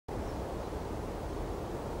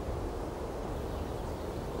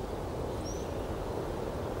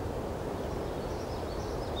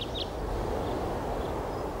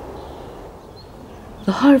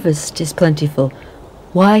The harvest is plentiful.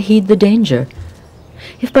 Why heed the danger?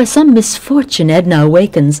 If by some misfortune Edna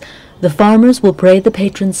awakens, the farmers will pray the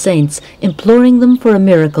patron saints, imploring them for a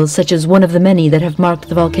miracle such as one of the many that have marked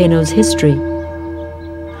the volcano's history.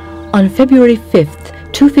 On February 5th,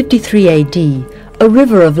 253 AD, a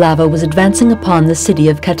river of lava was advancing upon the city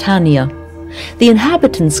of Catania. The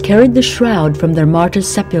inhabitants carried the shroud from their martyr's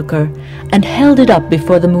sepulchre and held it up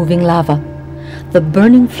before the moving lava. The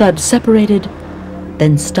burning flood separated,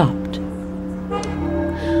 then stopped.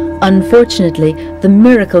 Unfortunately, the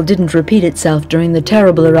miracle didn't repeat itself during the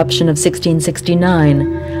terrible eruption of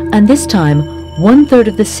 1669, and this time, 1/3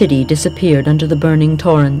 of the city disappeared under the burning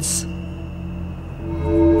torrents.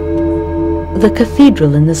 The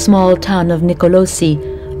cathedral in the small town of Nicolosi,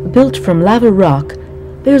 built from lava rock,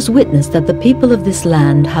 bears witness that the people of this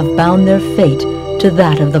land have bound their fate to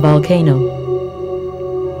that of the volcano.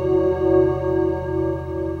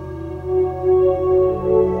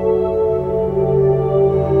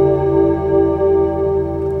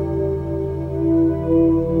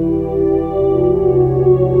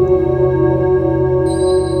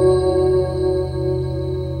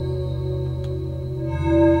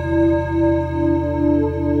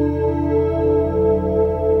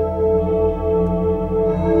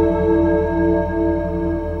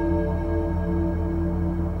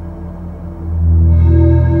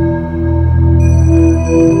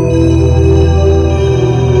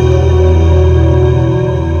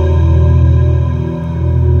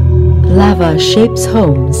 Lava shapes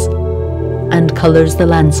homes and colors the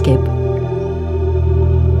landscape.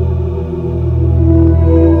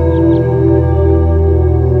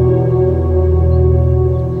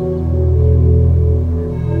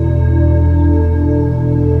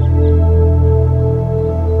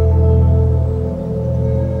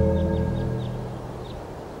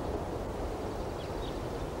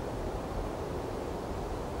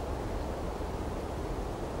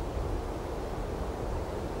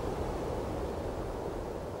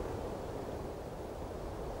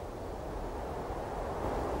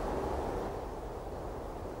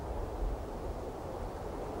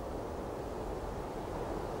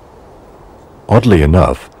 Oddly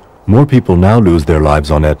enough, more people now lose their lives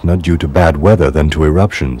on Etna due to bad weather than to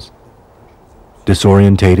eruptions.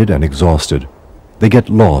 Disorientated and exhausted, they get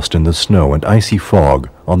lost in the snow and icy fog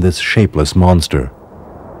on this shapeless monster.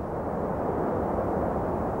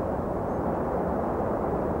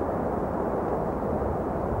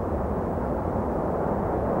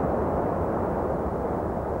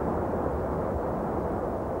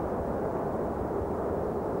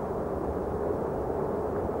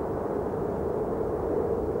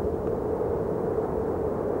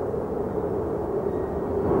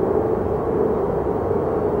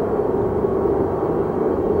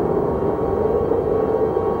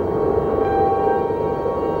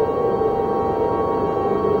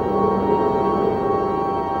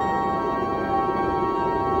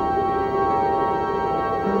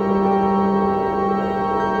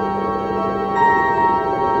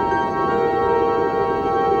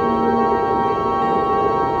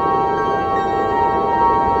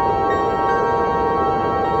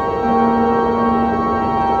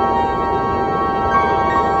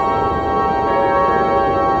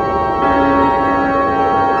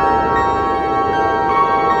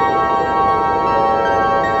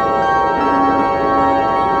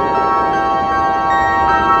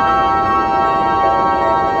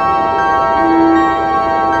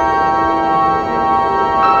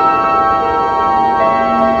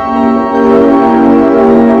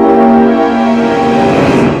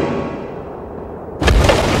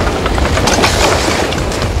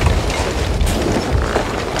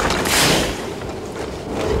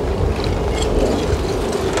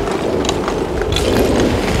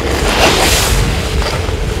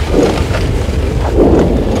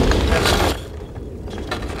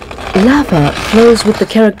 Lava flows with the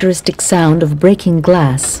characteristic sound of breaking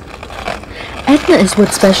glass. Etna is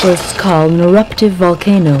what specialists call an eruptive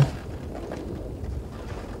volcano.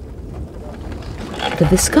 The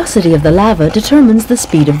viscosity of the lava determines the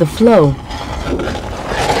speed of the flow.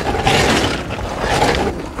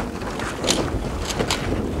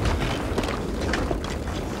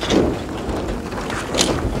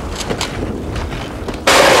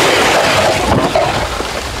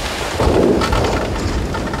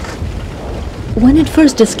 When it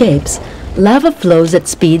first escapes, lava flows at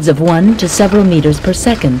speeds of 1 to several meters per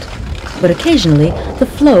second, but occasionally the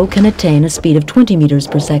flow can attain a speed of 20 meters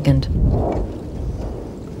per second.